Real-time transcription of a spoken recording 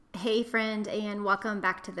Hey friend, and welcome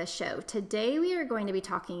back to the show. Today we are going to be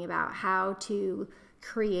talking about how to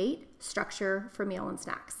create structure for meal and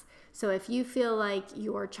snacks. So if you feel like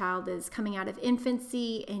your child is coming out of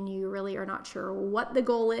infancy and you really are not sure what the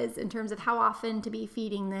goal is in terms of how often to be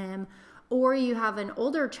feeding them, or you have an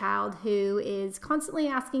older child who is constantly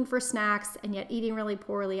asking for snacks and yet eating really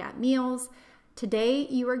poorly at meals, today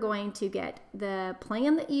you are going to get the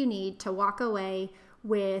plan that you need to walk away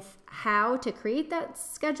with how to create that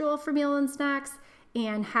schedule for meal and snacks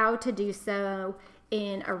and how to do so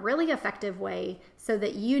in a really effective way so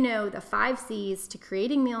that you know the 5 C's to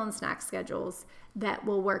creating meal and snack schedules that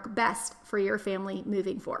will work best for your family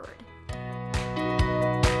moving forward.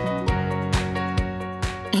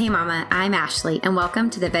 Hey Mama, I'm Ashley, and welcome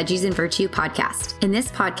to the Veggies and Virtue podcast. In this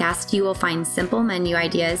podcast, you will find simple menu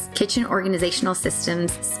ideas, kitchen organizational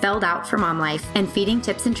systems spelled out for mom life, and feeding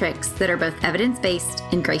tips and tricks that are both evidence-based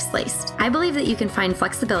and grace-laced. I believe that you can find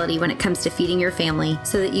flexibility when it comes to feeding your family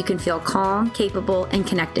so that you can feel calm, capable, and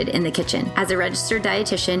connected in the kitchen. As a registered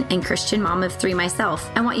dietitian and Christian mom of 3 myself,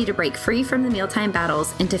 I want you to break free from the mealtime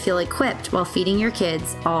battles and to feel equipped while feeding your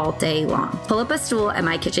kids all day long. Pull up a stool at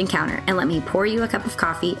my kitchen counter and let me pour you a cup of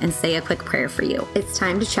coffee and say a quick prayer for you. It's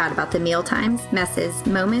time to chat about the meal times, messes,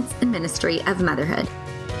 moments, and ministry of motherhood.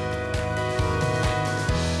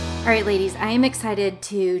 All right, ladies, I am excited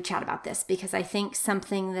to chat about this because I think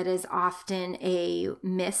something that is often a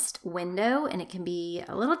missed window, and it can be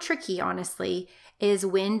a little tricky, honestly, is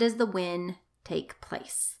when does the when take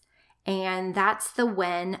place? And that's the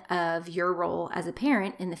when of your role as a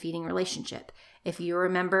parent in the feeding relationship. If you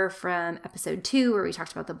remember from episode 2 where we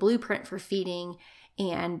talked about the blueprint for feeding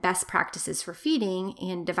and best practices for feeding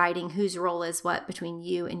and dividing whose role is what between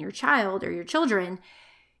you and your child or your children,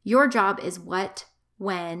 your job is what,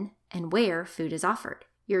 when, and where food is offered.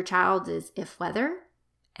 Your child is if, whether,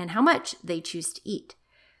 and how much they choose to eat.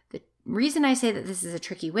 The reason I say that this is a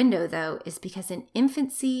tricky window, though, is because in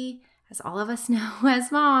infancy, as all of us know as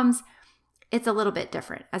moms, it's a little bit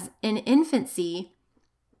different. As in infancy,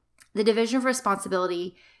 the division of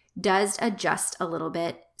responsibility does adjust a little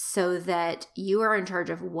bit so that you are in charge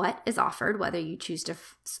of what is offered, whether you choose to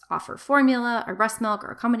offer formula or breast milk or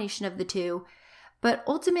a combination of the two. But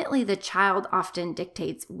ultimately, the child often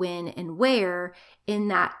dictates when and where in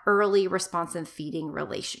that early responsive feeding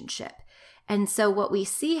relationship. And so what we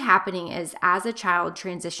see happening is as a child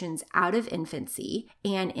transitions out of infancy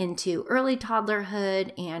and into early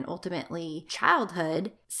toddlerhood and ultimately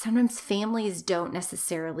childhood, sometimes families don't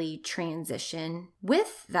necessarily transition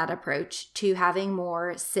with that approach to having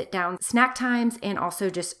more sit-down snack times and also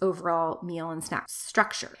just overall meal and snack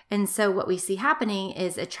structure. And so what we see happening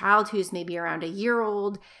is a child who's maybe around a year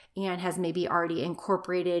old and has maybe already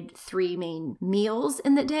incorporated 3 main meals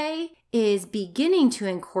in the day is beginning to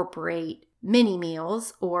incorporate mini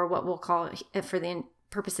meals, or what we'll call, for the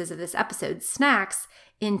purposes of this episode, snacks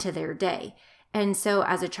into their day. And so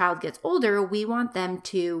as a child gets older, we want them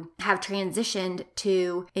to have transitioned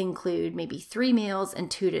to include maybe 3 meals and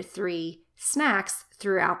 2 to 3 snacks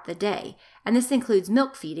throughout the day. And this includes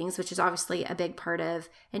milk feedings, which is obviously a big part of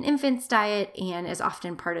an infant's diet and is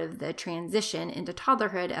often part of the transition into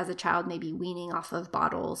toddlerhood as a child may be weaning off of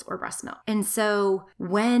bottles or breast milk. And so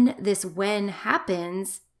when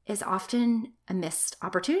happens, is often a missed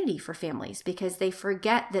opportunity for families because they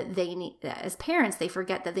forget that as parents, they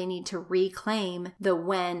forget that they need to reclaim the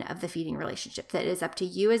when of the feeding relationship, that it is up to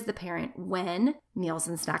you as the parent when meals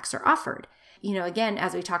and snacks are offered. You know, again,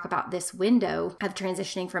 as we talk about this window of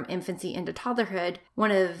transitioning from infancy into toddlerhood,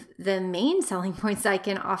 one of the main selling points I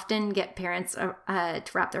can often get parents to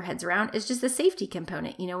wrap their heads around is just the safety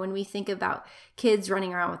component. You know, when we think about kids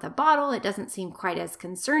running around with a bottle, it doesn't seem quite as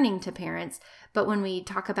concerning to parents. But when we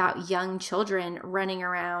talk about young children running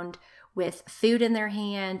around with food in their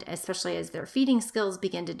hand, especially as their feeding skills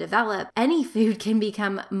begin to develop, any food can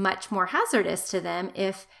become much more hazardous to them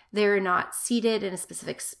if they're not seated in a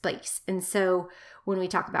specific space. And so when we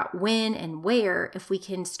talk about when and where, if we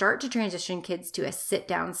can start to transition kids to a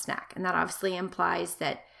sit-down snack, and that obviously implies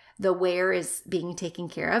that the where is being taken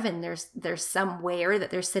care of and there's some where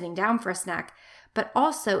that they're sitting down for a snack, but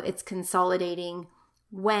also it's consolidating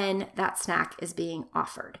when that snack is being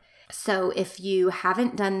offered. So if you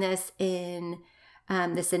haven't done this in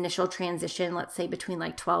this initial transition, let's say between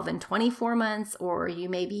like 12 and 24 months, or you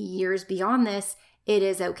may be years beyond this, it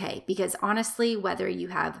is okay. Because honestly, whether you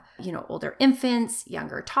have, older infants,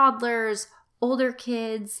 younger toddlers, older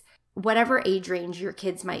kids, whatever age range your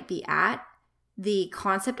kids might be at, the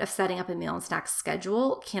concept of setting up a meal and snack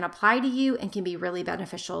schedule can apply to you and can be really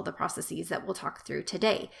beneficial, the processes that we'll talk through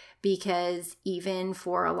today. Because even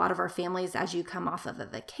for a lot of our families, as you come off of a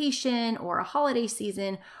vacation or a holiday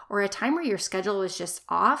season or a time where your schedule is just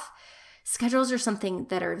off, schedules are something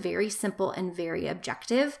that are very simple and very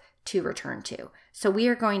objective to return to. So we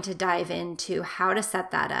are going to dive into how to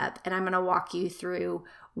set that up, and I'm going to walk you through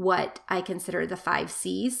what I consider the 5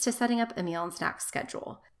 C's to setting up a meal and snack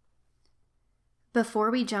schedule.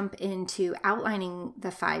 Before we jump into outlining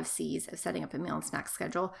the 5 C's of setting up a meal and snack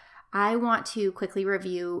schedule, I want to quickly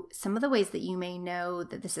review some of the ways that you may know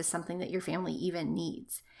that this is something that your family even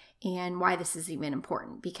needs and why this is even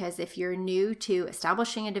important. Because if you're new to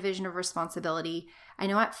establishing a division of responsibility, I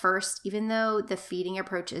know at first, even though the feeding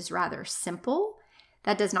approach is rather simple,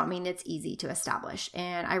 that does not mean it's easy to establish.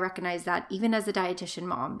 And I recognize that even as a dietitian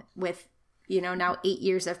mom with, now 8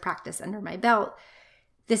 years of practice under my belt,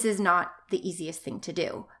 this is not the easiest thing to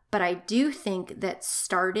do. But I do think that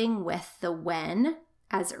starting with the when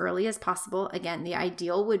as early as possible, again, the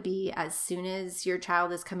ideal would be as soon as your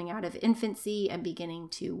child is coming out of infancy and beginning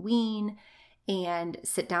to wean, and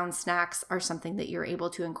sit-down snacks are something that you're able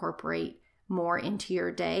to incorporate more into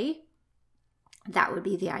your day. That would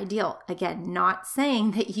be the ideal. Again, not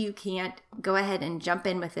saying that you can't go ahead and jump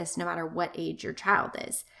in with this no matter what age your child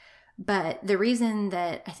is. But the reason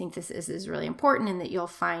that I think this is really important, and that you'll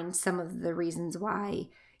find some of the reasons why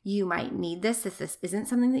you might need this if this isn't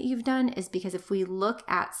something that you've done, is because if we look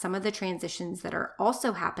at some of the transitions that are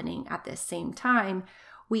also happening at this same time,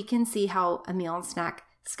 we can see how a meal and snack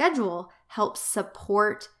schedule helps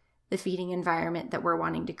support the feeding environment that we're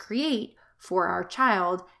wanting to create for our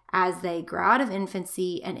child as they grow out of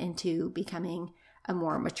infancy and into becoming a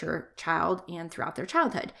more mature child and throughout their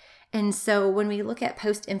childhood. And so when we look at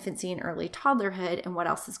post-infancy and early toddlerhood and what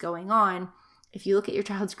else is going on, if you look at your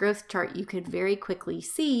child's growth chart, you could very quickly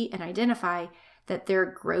see and identify that their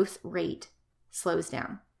growth rate slows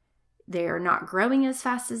down. They are not growing as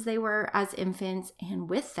fast as they were as infants. And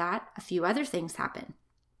with that, a few other things happen.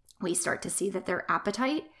 We start to see that their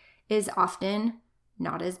appetite is often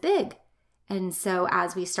not as big. And so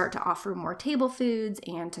as we start to offer more table foods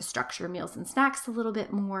and to structure meals and snacks a little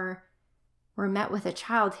bit more, we're met with a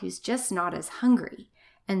child who's just not as hungry.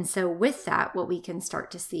 And so with that, what we can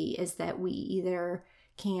start to see is that we either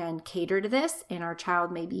can cater to this, and our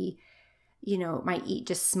child maybe, might eat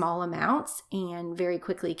just small amounts and very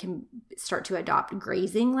quickly can start to adopt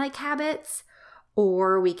grazing like habits,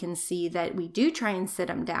 or we can see that we do try and sit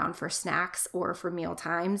them down for snacks or for meal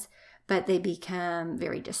times, but they become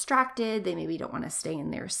very distracted. They maybe don't want to stay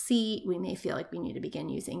in their seat. We may feel like we need to begin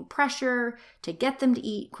using pressure to get them to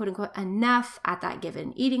eat, quote unquote, enough at that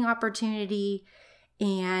given eating opportunity.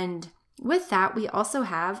 And with that, we also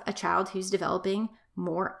have a child who's developing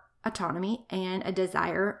more autonomy and a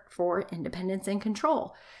desire for independence and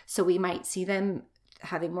control. So we might see them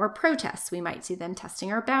having more protests. We might see them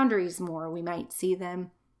testing our boundaries more. We might see them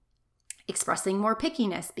expressing more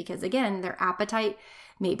pickiness because, again, their appetite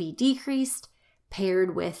may be decreased,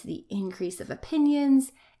 paired with the increase of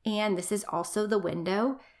opinions. And this is also the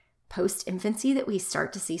window post-infancy that we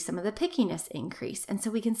start to see some of the pickiness increase. And so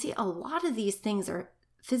we can see a lot of these things are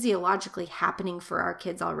physiologically happening for our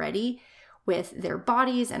kids already with their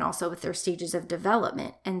bodies and also with their stages of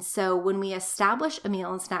development. And so when we establish a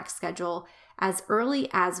meal and snack schedule as early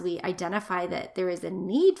as we identify that there is a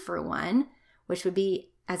need for one, which would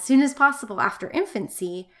be as soon as possible after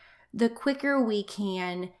infancy, the quicker we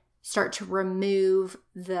can start to remove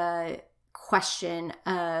the question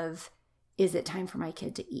of, is it time for my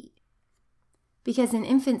kid to eat? Because in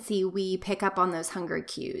infancy, we pick up on those hunger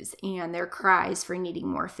cues and their cries for needing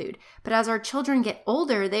more food. But as our children get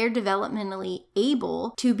older, they're developmentally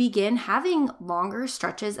able to begin having longer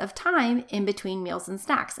stretches of time in between meals and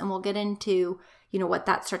snacks. And we'll get into, what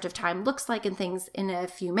that stretch of time looks like and things in a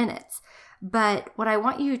few minutes. But what I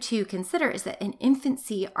want you to consider is that in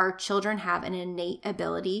infancy, our children have an innate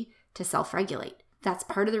ability to self-regulate. That's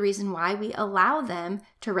part of the reason why we allow them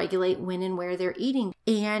to regulate when and where they're eating.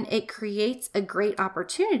 And it creates a great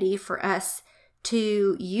opportunity for us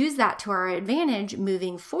to use that to our advantage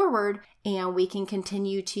moving forward. And we can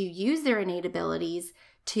continue to use their innate abilities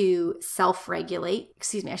to self-regulate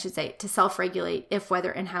if,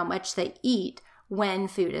 whether, and how much they eat when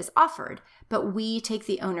food is offered. But we take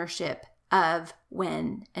the ownership of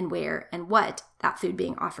when and where and what that food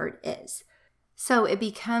being offered is. So it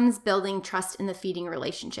becomes building trust in the feeding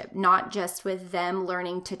relationship, not just with them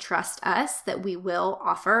learning to trust us that we will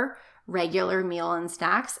offer regular meal and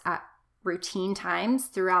snacks at routine times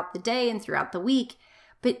throughout the day and throughout the week,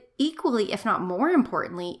 But equally, if not more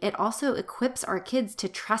importantly, it also equips our kids to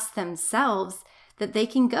trust themselves that they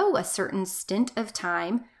can go a certain stint of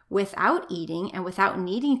time without eating and without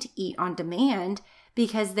needing to eat on demand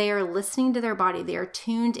because they are listening to their body. They are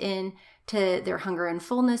tuned in to their hunger and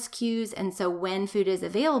fullness cues. And so when food is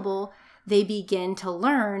available, they begin to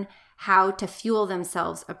learn how to fuel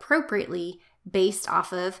themselves appropriately based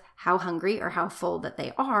off of how hungry or how full that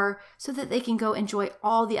they are, so that they can go enjoy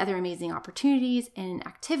all the other amazing opportunities and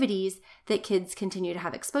activities that kids continue to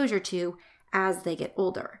have exposure to as they get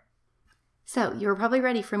older. So you're probably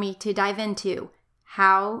ready for me to dive into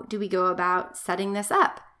how do we go about setting this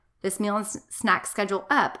up, this meal and snack schedule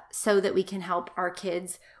up, so that we can help our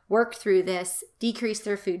kids work through this, decrease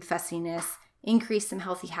their food fussiness, increase some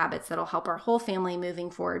healthy habits that'll help our whole family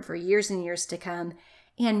moving forward for years and years to come,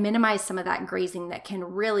 and minimize some of that grazing that can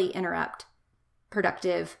really interrupt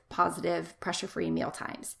productive, positive, pressure-free meal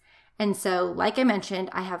times. And so, like I mentioned,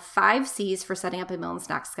 I have 5 C's for setting up a meal and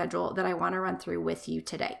snack schedule that I want to run through with you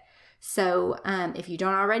today. So if you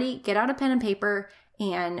don't already, get out a pen and paper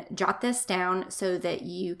and jot this down so that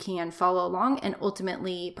you can follow along and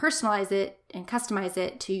ultimately personalize it and customize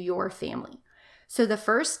it to your family. So the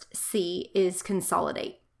first C is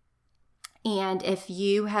consolidate. And if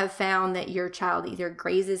you have found that your child either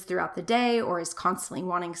grazes throughout the day or is constantly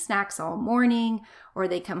wanting snacks all morning, or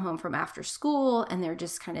they come home from after school and they're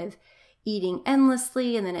just kind of eating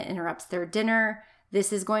endlessly and then it interrupts their dinner,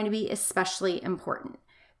 this is going to be especially important,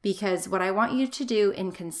 because what I want you to do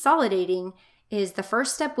in consolidating is the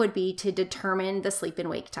first step would be to determine the sleep and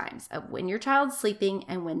wake times of when your child's sleeping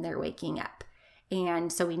and when they're waking up.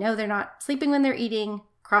 And so we know they're not sleeping when they're eating,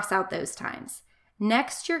 cross out those times.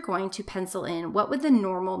 Next, you're going to pencil in what would the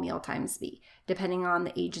normal meal times be. Depending on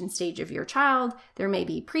the age and stage of your child, there may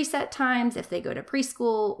be preset times if they go to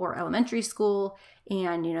preschool or elementary school,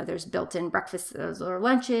 and there's built-in breakfasts or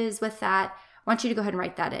lunches with that. I want you to go ahead and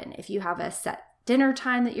write that in. If you have a set dinner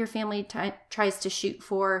time that your family tries to shoot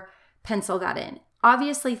for, pencil that in.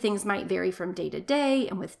 Obviously, things might vary from day to day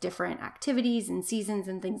and with different activities and seasons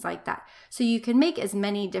and things like that. So you can make as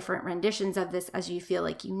many different renditions of this as you feel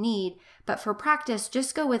like you need. But for practice,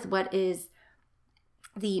 just go with what is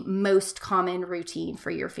the most common routine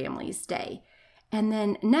for your family's day. And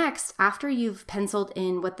then next, after you've penciled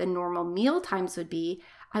in what the normal meal times would be,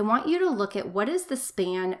 I want you to look at what is the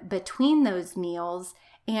span between those meals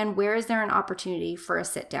and where is there an opportunity for a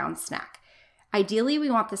sit-down snack. Ideally, we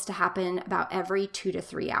want this to happen about every 2 to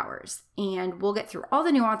 3 hours. And we'll get through all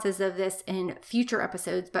the nuances of this in future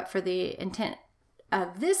episodes, but for the intent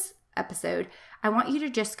of this episode, I want you to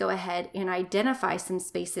just go ahead and identify some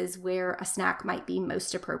spaces where a snack might be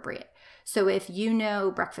most appropriate. So if you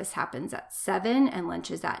know breakfast happens at 7 and lunch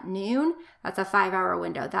is at noon, that's a 5-hour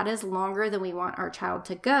window. That is longer than we want our child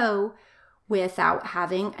to go without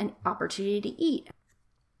having an opportunity to eat.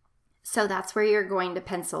 So that's where you're going to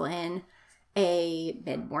pencil in a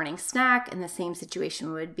mid-morning snack, and the same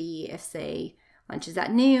situation would be if, say, lunch is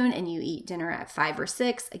at noon and you eat dinner at 5 or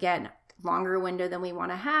 6. Again, longer window than we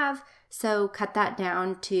want to have, so cut that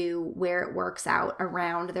down to where it works out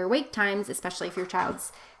around their wake times, especially if your child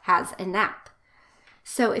has a nap.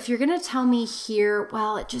 So if you're going to tell me here,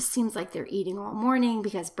 well, it just seems like they're eating all morning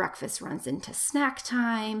because breakfast runs into snack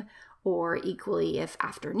time, or equally if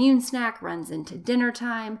afternoon snack runs into dinner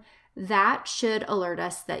time, that should alert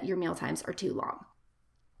us that your meal times are too long.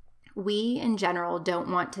 We, in general, don't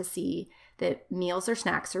want to see that meals or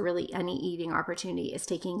snacks or really any eating opportunity is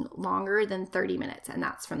taking longer than 30 minutes. And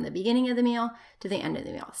that's from the beginning of the meal to the end of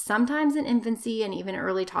the meal. Sometimes in infancy and even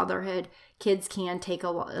early toddlerhood, kids can take a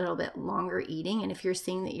little bit longer eating. And if you're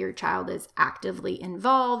seeing that your child is actively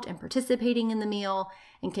involved and participating in the meal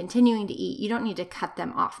and continuing to eat, you don't need to cut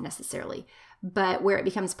them off necessarily. But where it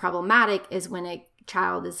becomes problematic is when a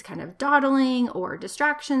child is kind of dawdling or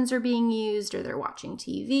distractions are being used or they're watching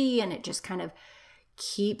TV and it just kind of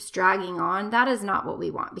keeps dragging on. That is not what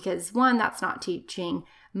we want, because one, that's not teaching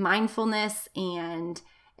mindfulness and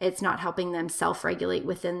it's not helping them self-regulate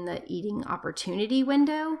within the eating opportunity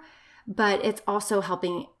window, but it's also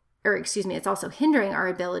it's also hindering our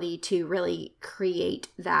ability to really create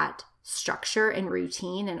that structure and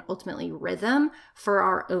routine and ultimately rhythm for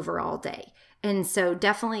our overall day. And so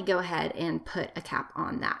definitely go ahead and put a cap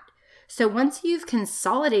on that. So once you've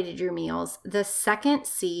consolidated your meals, the second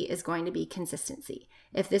C is going to be consistency.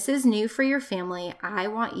 If this is new for your family, I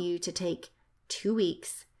want you to take 2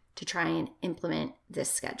 weeks to try and implement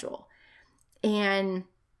this schedule. And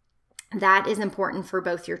that is important for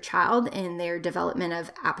both your child and their development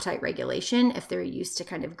of appetite regulation. If they're used to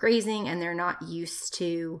kind of grazing and they're not used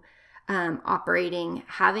to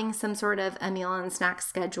having some sort of a meal and snack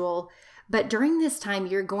schedule, But during this time,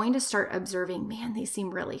 you're going to start observing, man, they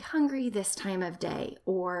seem really hungry this time of day,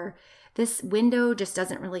 or this window just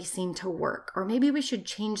doesn't really seem to work, or maybe we should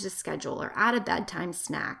change the schedule or add a bedtime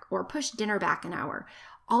snack or push dinner back an hour.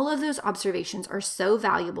 All of those observations are so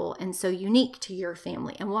valuable and so unique to your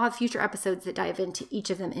family. And we'll have future episodes that dive into each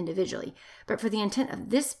of them individually. But for the intent of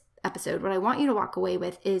this episode, what I want you to walk away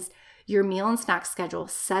with is your meal and snack schedule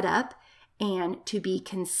set up and to be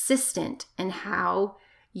consistent in how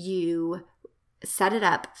you set it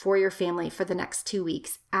up for your family for the next 2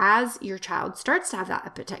 weeks as your child starts to have that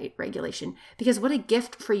appetite regulation. Because what a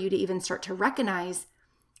gift for you to even start to recognize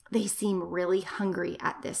they seem really hungry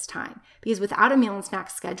at this time. Because without a meal and snack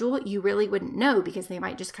schedule, you really wouldn't know, because they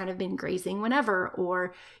might just kind of been grazing whenever,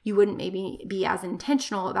 or you wouldn't maybe be as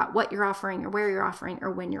intentional about what you're offering or where you're offering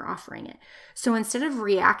or when you're offering it. So instead of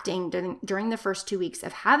reacting during the first 2 weeks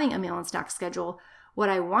of having a meal and snack schedule, what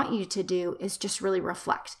I want you to do is just really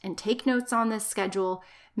reflect and take notes on this schedule.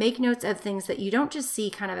 Make notes of things that you don't just see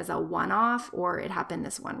kind of as a one-off, or it happened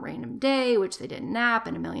this one random day, which they didn't nap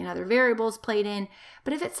and a million other variables played in.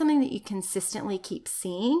 But if it's something that you consistently keep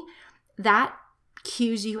seeing, that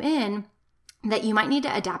cues you in that you might need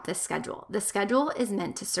to adapt this schedule. The schedule is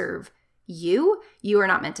meant to serve you. You are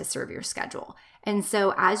not meant to serve your schedule. And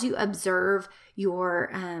so as you observe your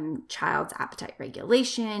child's appetite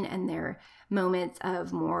regulation and their moments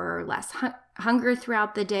of more or less hunger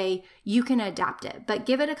throughout the day, you can adapt it, but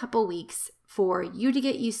give it a couple weeks for you to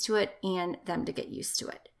get used to it and them to get used to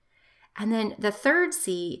it. And then the third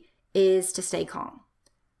C is to stay calm,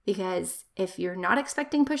 because if you're not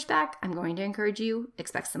expecting pushback, I'm going to encourage you,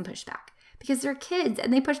 expect some pushback, because they're kids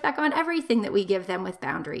and they push back on everything that we give them with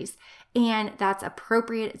boundaries. And that's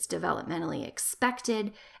appropriate. It's developmentally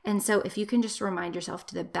expected. And so if you can just remind yourself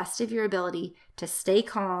to the best of your ability to stay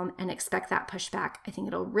calm and expect that pushback, I think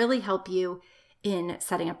it'll really help you in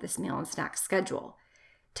setting up this meal and snack schedule.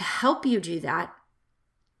 To help you do that,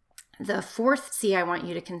 the fourth C I want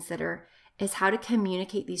you to consider is how to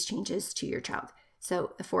communicate these changes to your child.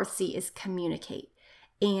 So the fourth C is communicate.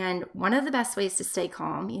 And one of the best ways to stay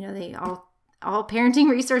calm, they all parenting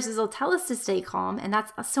resources will tell us to stay calm, and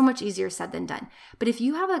that's so much easier said than done. But if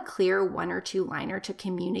you have a clear 1 or 2 liner to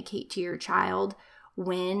communicate to your child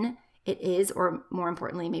when it is, or more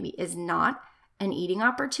importantly, maybe is not an eating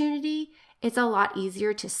opportunity, it's a lot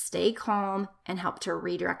easier to stay calm and help to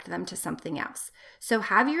redirect them to something else. So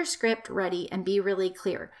have your script ready and be really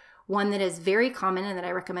clear. One that is very common and that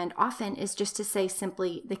I recommend often is just to say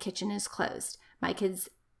simply, the kitchen is closed. My kids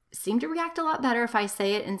seem to react a lot better if I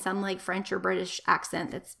say it in some like French or British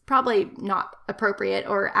accent that's probably not appropriate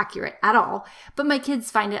or accurate at all. But my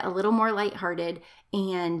kids find it a little more lighthearted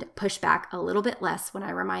and push back a little bit less when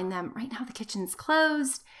I remind them, right now the kitchen's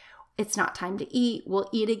closed. It's not time to eat. We'll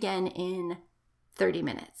eat again in 30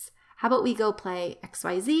 minutes. How about we go play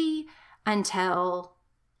XYZ until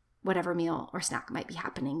whatever meal or snack might be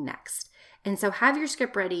happening next. And so have your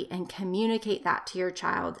script ready and communicate that to your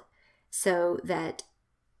child so that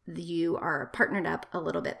you are partnered up a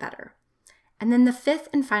little bit better. And then the fifth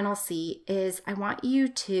and final C is I want you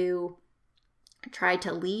to try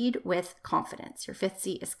to lead with confidence. Your fifth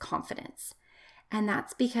C is confidence. And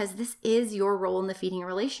that's because this is your role in the feeding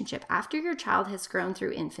relationship. After your child has grown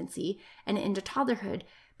through infancy and into toddlerhood,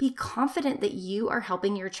 be confident that you are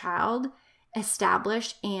helping your child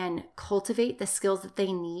establish and cultivate the skills that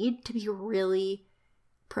they need to be really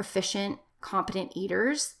proficient, competent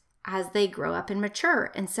eaters as they grow up and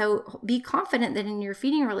mature. And so be confident that in your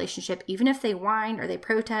feeding relationship, even if they whine or they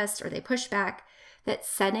protest or they push back, that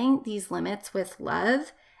setting these limits with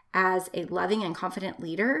love as a loving and confident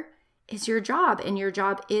leader is your job. And your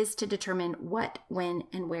job is to determine what, when,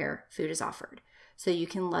 and where food is offered. So you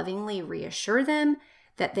can lovingly reassure them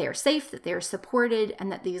that they are safe, that they are supported,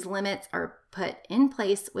 and that these limits are put in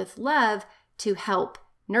place with love to help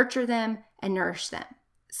nurture them and nourish them.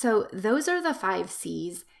 So those are the 5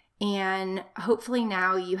 C's. And hopefully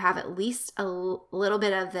now you have at least a little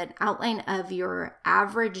bit of the outline of your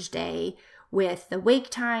average day with the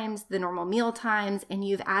wake times, the normal meal times, and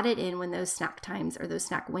you've added in when those snack times or those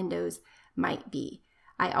snack windows might be.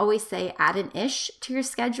 I always say add an ish to your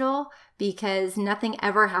schedule because nothing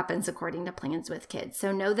ever happens according to plans with kids.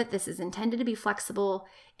 So know that this is intended to be flexible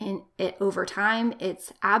and over time.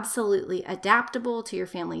 It's absolutely adaptable to your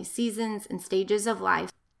family's seasons and stages of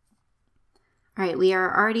life. All right, we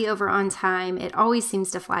are already over on time. It always seems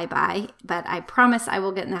to fly by, but I promise I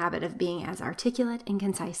will get in the habit of being as articulate and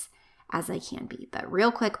concise as I can be. But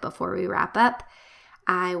real quick, before we wrap up,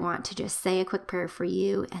 I want to just say a quick prayer for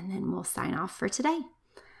you, and then we'll sign off for today.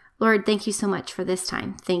 Lord, thank you so much for this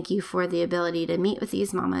time. Thank you for the ability to meet with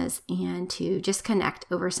these mamas and to just connect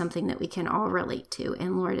over something that we can all relate to.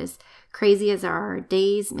 And Lord, as crazy as our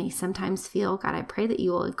days may sometimes feel, God, I pray that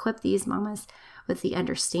you will equip these mamas with the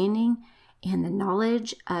understanding and the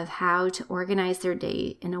knowledge of how to organize their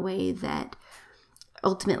day in a way that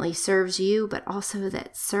ultimately serves you, but also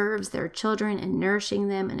that serves their children and nourishing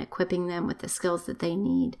them and equipping them with the skills that they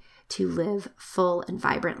need to live full and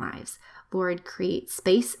vibrant lives. Lord, create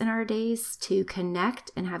space in our days to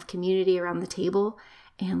connect and have community around the table.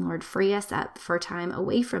 And Lord, free us up for time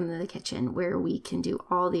away from the kitchen where we can do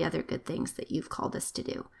all the other good things that you've called us to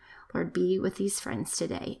do. Lord, be with these friends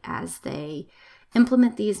today as they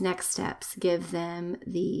implement these next steps. Give them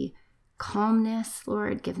the calmness,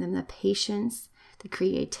 Lord. Give them the patience, the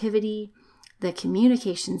creativity, the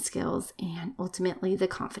communication skills, and ultimately the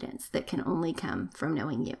confidence that can only come from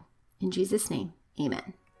knowing you. In Jesus' name,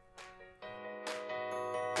 amen.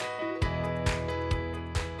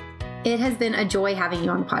 It has been a joy having you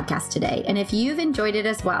on the podcast today. And if you've enjoyed it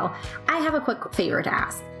as well, I have a quick favor to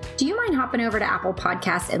ask. Do you mind hopping over to Apple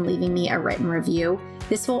Podcasts and leaving me a written review?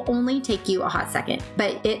 This will only take you a hot second,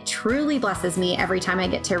 but it truly blesses me every time I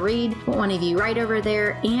get to read what one of you write over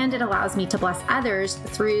there, and it allows me to bless others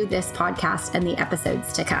through this podcast and the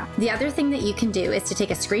episodes to come. The other thing that you can do is to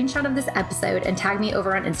take a screenshot of this episode and tag me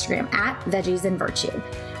over on Instagram at Veggies and Virtue.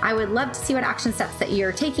 I would love to see what action steps that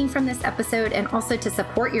you're taking from this episode and also to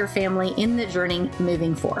support your family in the journey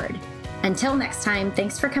moving forward. Until next time,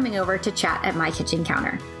 thanks for coming over to chat at my kitchen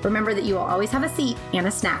counter. Remember that you will always have a seat and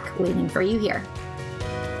a snack waiting for you here.